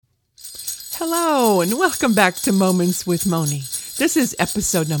Hello, and welcome back to Moments with Moni. This is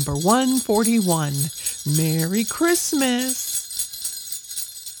episode number 141. Merry Christmas!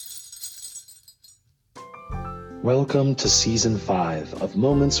 Welcome to Season 5 of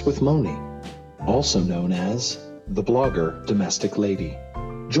Moments with Moni, also known as The Blogger Domestic Lady.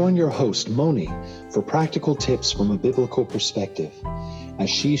 Join your host, Moni, for practical tips from a biblical perspective, as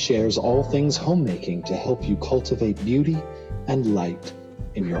she shares all things homemaking to help you cultivate beauty and light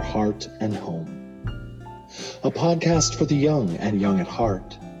in your heart and home. A podcast for the young and young at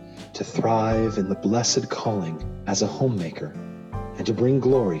heart, to thrive in the blessed calling as a homemaker and to bring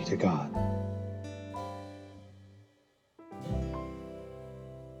glory to God.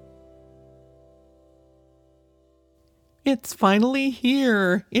 It's finally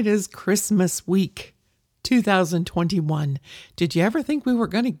here. It is Christmas week, 2021. Did you ever think we were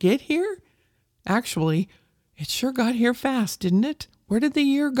going to get here? Actually, it sure got here fast, didn't it? Where did the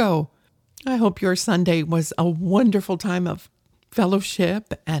year go? I hope your Sunday was a wonderful time of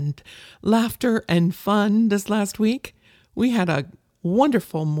fellowship and laughter and fun this last week. We had a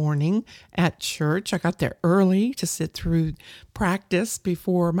wonderful morning at church. I got there early to sit through practice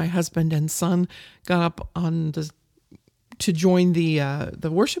before my husband and son got up to join the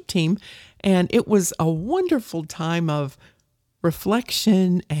worship team, and it was a wonderful time of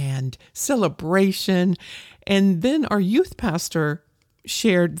reflection and celebration. And then our youth pastor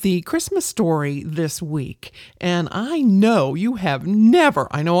shared the Christmas story this week, and I know I have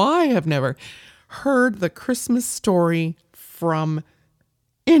never heard the Christmas story from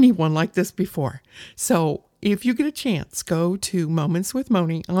anyone like this before. So if you get a chance, go to Moments with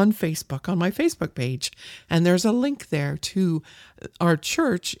Moni on Facebook, on my Facebook page, and there's a link there to our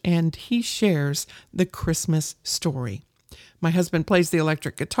church, and he shares the Christmas story. My husband plays the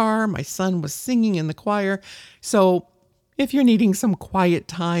electric guitar. My son was singing in the choir. So if you're needing some quiet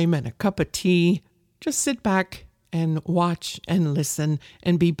time and a cup of tea, just sit back and watch and listen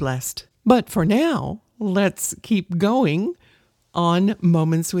and be blessed. But for now, let's keep going on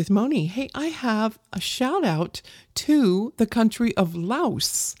Moments with Moni. Hey, I have a shout out to the country of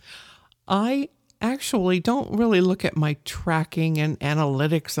Laos. I actually don't really look at my tracking and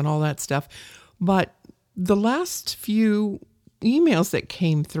analytics and all that stuff, but the last few emails that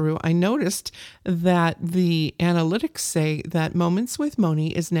came through, I noticed that the analytics say that Moments with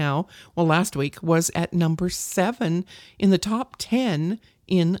Moni is now, last week was at number 7 in the top 10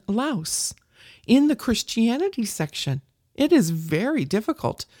 in Laos, in the Christianity section. It is very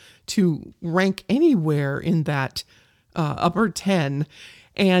difficult to rank anywhere in that upper 10.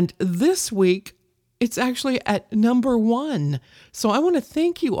 And this week, it's actually at number 1. So I want to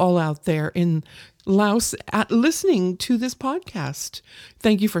thank you all out there in Laos at listening to this podcast.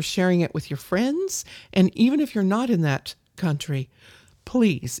 Thank you for sharing it with your friends. And even if you're not in that country,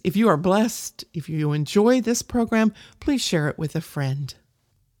 please, if you are blessed, if you enjoy this program, please share it with a friend.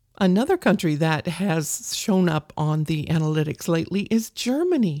 Another country that has shown up on the analytics lately is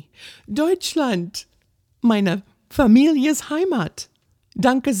Germany. Deutschland, meine Families Heimat.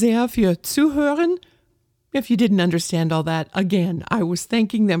 Danke sehr für Zuhören. If you didn't understand all that, again, I was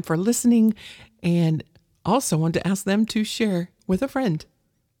thanking them for listening and also wanted to ask them to share with a friend.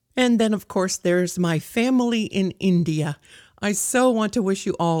 And then, of course, there's my family in India. I so want to wish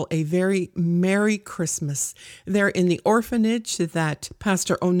you all a very Merry Christmas. They're in the orphanage that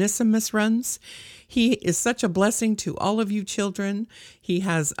Pastor Onesimus runs. He is such a blessing to all of you children. He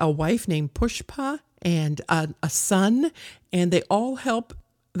has a wife named Pushpa and a son, and they all help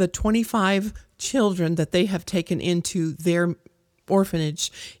the 25 children that they have taken into their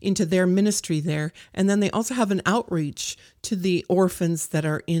orphanage, into their ministry there. And then they also have an outreach to the orphans that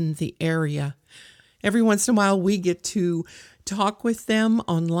are in the area. Every once in a while, we get to talk with them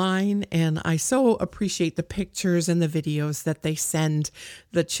online, and I so appreciate the pictures and the videos that they send.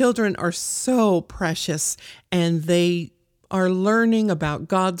 The children are so precious, and they are learning about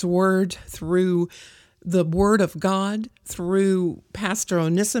God's Word through the Word of God, through Pastor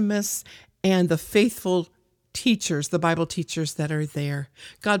Onesimus and the faithful teachers, the Bible teachers that are there.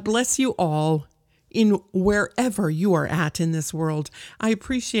 God bless you all in wherever you are at in this world. I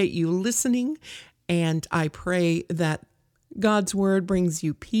appreciate you listening, and I pray that God's Word brings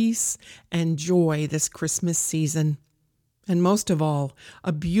you peace and joy this Christmas season. And most of all,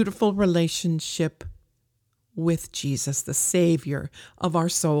 a beautiful relationship with Jesus, the Savior of our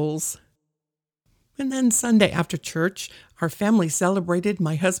souls. And then Sunday after church, our family celebrated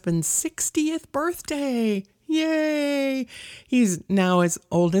my husband's 60th birthday. Yay! He's now as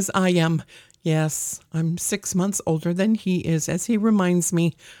old as I am. Yes, I'm 6 months older than he is, as he reminds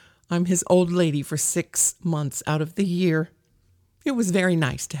me. I'm his old lady for 6 months out of the year. It was very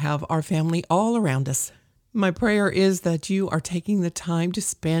nice to have our family all around us. My prayer is that you are taking the time to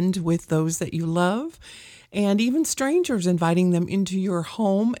spend with those that you love, and even strangers, inviting them into your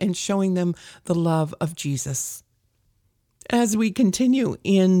home and showing them the love of Jesus. As we continue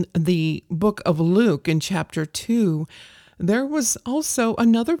in the book of Luke in chapter 2, there was also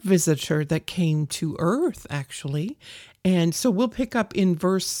another visitor that came to earth, actually. And so we'll pick up in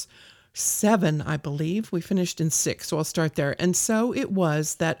verse 7, I believe. We finished in 6, so I'll start there. And so it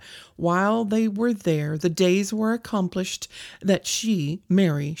was that while they were there, the days were accomplished that she,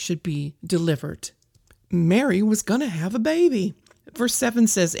 Mary, should be delivered. Mary was going to have a baby. Verse 7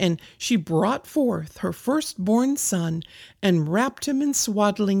 says, "And she brought forth her firstborn son, and wrapped him in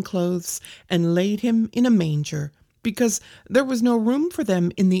swaddling clothes, and laid him in a manger, because there was no room for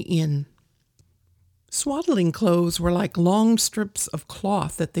them in the inn." Swaddling clothes were like long strips of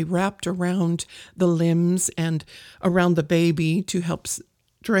cloth that they wrapped around the limbs and around the baby to help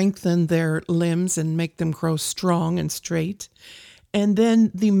strengthen their limbs and make them grow strong and straight. And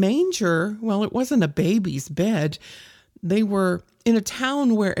then the manger, well, it wasn't a baby's bed. They were in a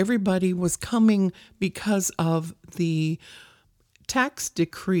town where everybody was coming because of the tax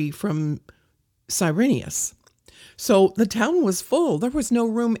decree from Cyrenius. So the town was full. There was no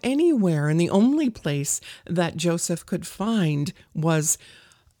room anywhere, and the only place that Joseph could find was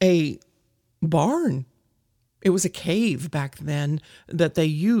a barn. It was a cave back then that they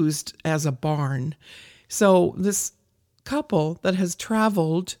used as a barn. So this couple that has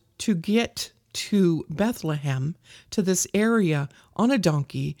traveled to get to Bethlehem, to this area on a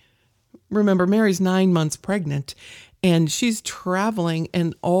donkey. Remember, Mary's 9 months pregnant, and she's traveling,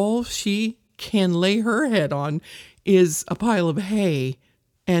 and all she can lay her head on is a pile of hay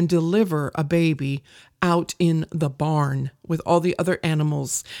and deliver a baby out in the barn with all the other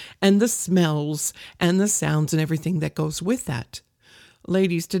animals and the smells and the sounds and everything that goes with that.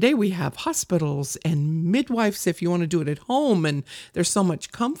 Ladies, today we have hospitals and midwives if you want to do it at home, and there's so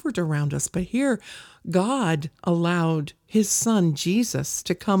much comfort around us. But here, God allowed his son Jesus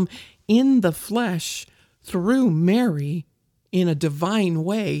to come in the flesh through Mary in a divine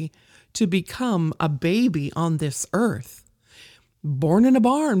way to become a baby on this earth. Born in a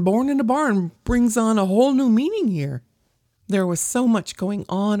barn brings on a whole new meaning here. There was so much going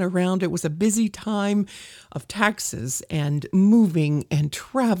on around. It was a busy time of taxes and moving and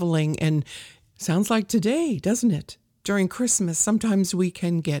traveling, and sounds like today, doesn't it? During Christmas, sometimes we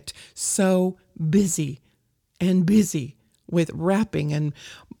can get so busy with wrapping and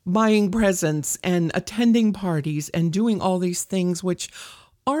buying presents and attending parties and doing all these things, which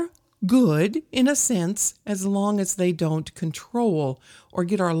are good in a sense, as long as they don't control or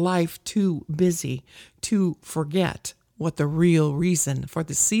get our life too busy to forget what the real reason for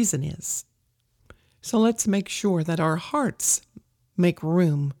the season is. So let's make sure that our hearts make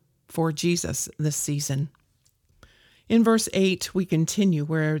room for Jesus this season. In verse 8, we continue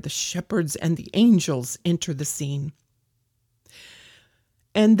where the shepherds and the angels enter the scene.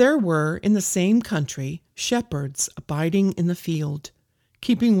 "And there were in the same country shepherds abiding in the field,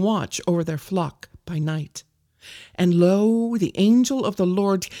 keeping watch over their flock by night. And lo, the angel of the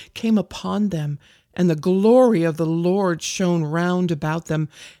Lord came upon them, and the glory of the Lord shone round about them,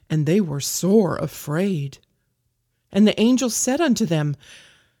 and they were sore afraid. And the angel said unto them,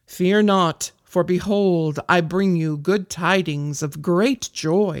 Fear not, for behold, I bring you good tidings of great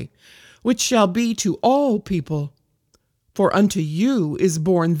joy, which shall be to all people. For unto you is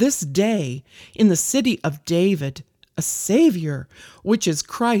born this day in the city of David a Savior, which is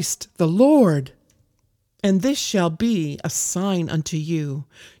Christ the Lord. And this shall be a sign unto you.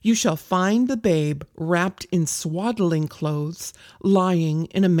 You shall find the babe wrapped in swaddling clothes, lying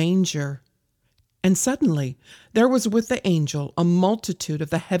in a manger. And suddenly there was with the angel a multitude of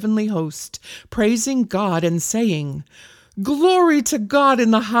the heavenly host, praising God and saying, Glory to God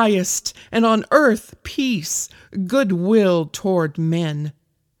in the highest, and on earth peace, goodwill toward men.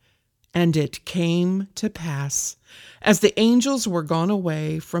 And it came to pass, as the angels were gone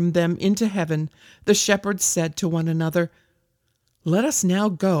away from them into heaven, the shepherds said to one another, Let us now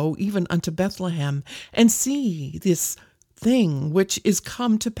go even unto Bethlehem, and see this thing which is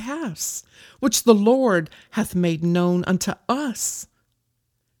come to pass, which the Lord hath made known unto us.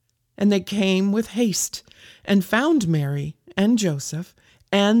 And they came with haste, and found Mary and Joseph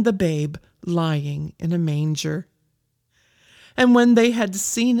and the babe lying in a manger. And when they had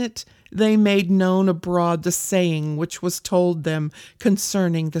seen it, they made known abroad the saying which was told them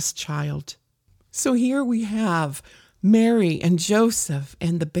concerning this child. So here we have Mary and Joseph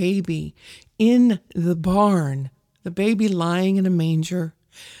and the baby in the barn, the baby lying in a manger.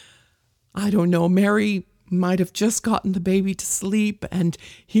 I don't know, Mary might have just gotten the baby to sleep, and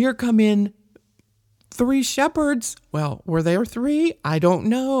here come in 3 shepherds. Well, were there 3? I don't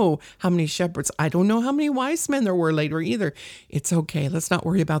know how many shepherds. I don't know how many wise men there were later either. It's okay. Let's not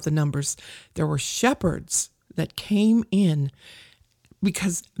worry about the numbers. There were shepherds that came in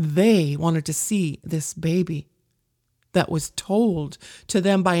because they wanted to see this baby that was told to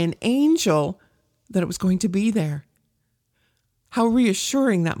them by an angel that it was going to be there. How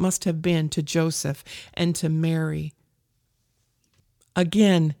reassuring that must have been to Joseph and to Mary.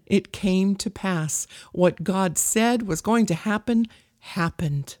 Again, it came to pass. What God said was going to happen,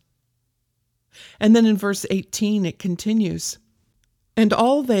 happened. And then in verse 18, it continues. And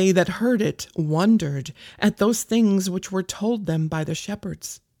all they that heard it wondered at those things which were told them by the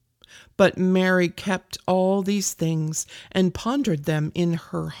shepherds. But Mary kept all these things and pondered them in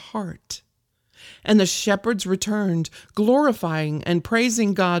her heart. And the shepherds returned, glorifying and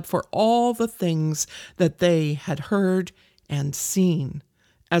praising God for all the things that they had heard and seen,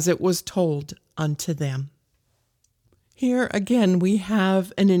 as it was told unto them. Here again we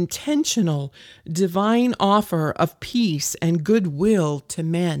have an intentional divine offer of peace and goodwill to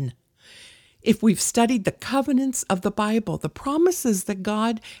men. If we've studied the covenants of the Bible, the promises that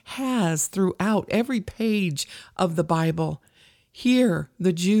God has throughout every page of the Bible, here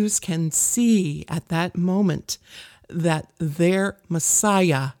the Jews can see at that moment that their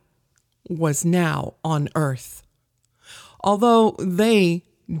Messiah was now on earth. Although they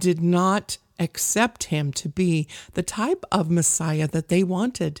did not accept him to be the type of Messiah that they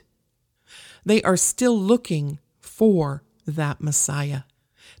wanted, they are still looking for that Messiah.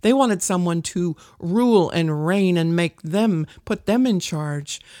 They wanted someone to rule and reign and put them in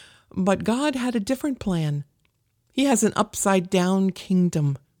charge. But God had a different plan. He has an upside-down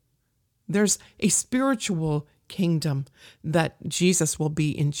kingdom. There's a spiritual kingdom that Jesus will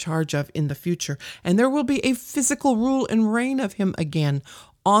be in charge of in the future. And there will be a physical rule and reign of him again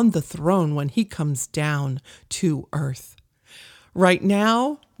on the throne when he comes down to earth. Right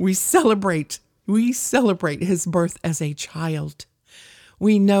now, we celebrate his birth as a child.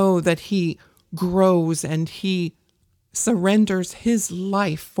 We know that he grows and he surrenders his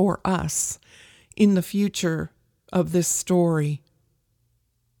life for us in the future of this story.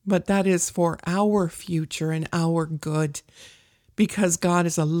 But that is for our future and our good, because God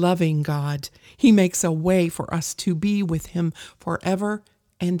is a loving God. He makes a way for us to be with him forever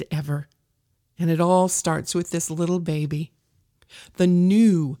and ever. And it all starts with this little baby. The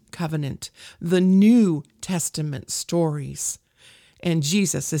new covenant, the New Testament stories. And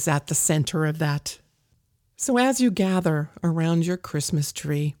Jesus is at the center of that. So as you gather around your Christmas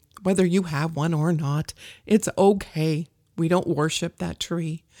tree, whether you have one or not, it's okay. We don't worship that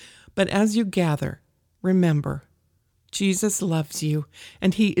tree. But as you gather, remember, Jesus loves you,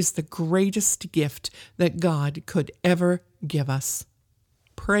 and he is the greatest gift that God could ever give us.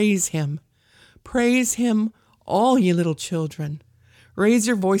 Praise him. Praise him, all ye little children. Raise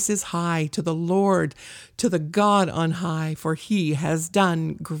your voices high to the Lord, to the God on high, for he has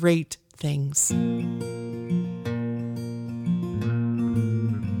done great things.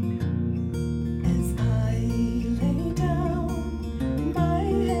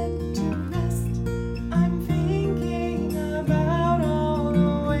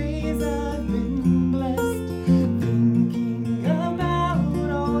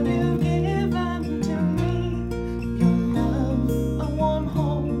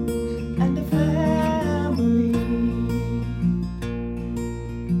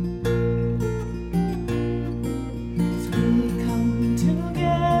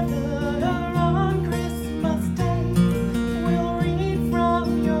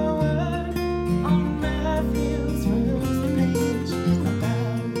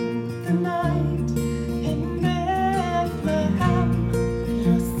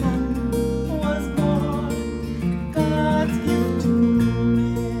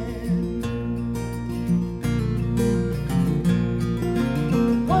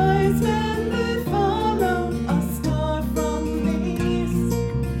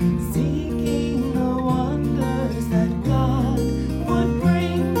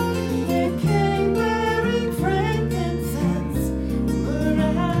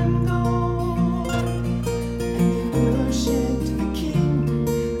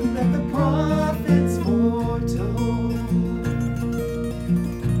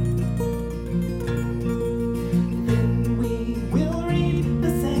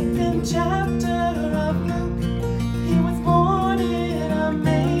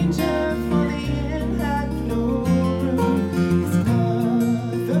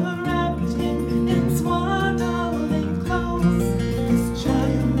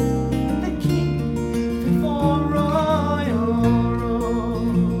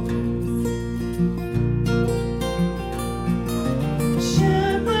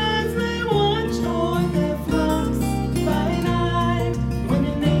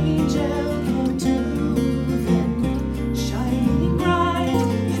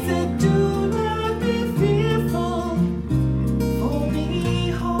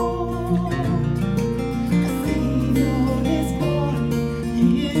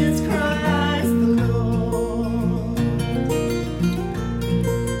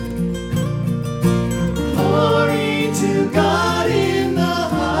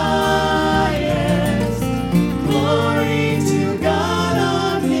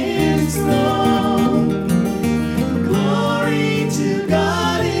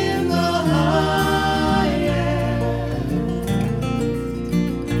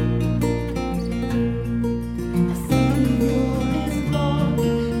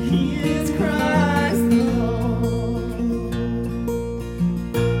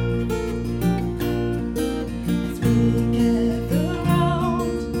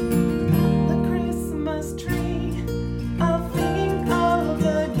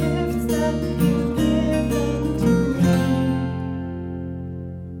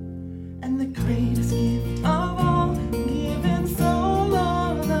 And the greatest gift of all, given so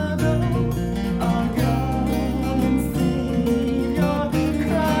long ago, our God and Savior,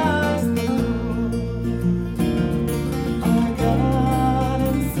 Christ the Lord. Our God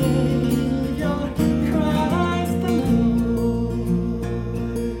and Savior, Christ the Lord.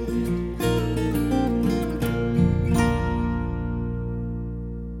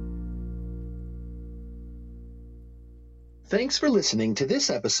 Thanks for listening to this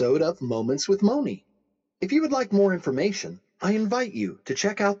episode of Moments with Moni. If you would like more information, I invite you to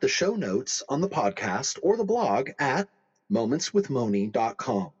check out the show notes on the podcast or the blog at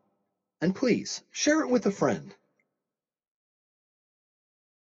momentswithmoni.com. And please share it with a friend.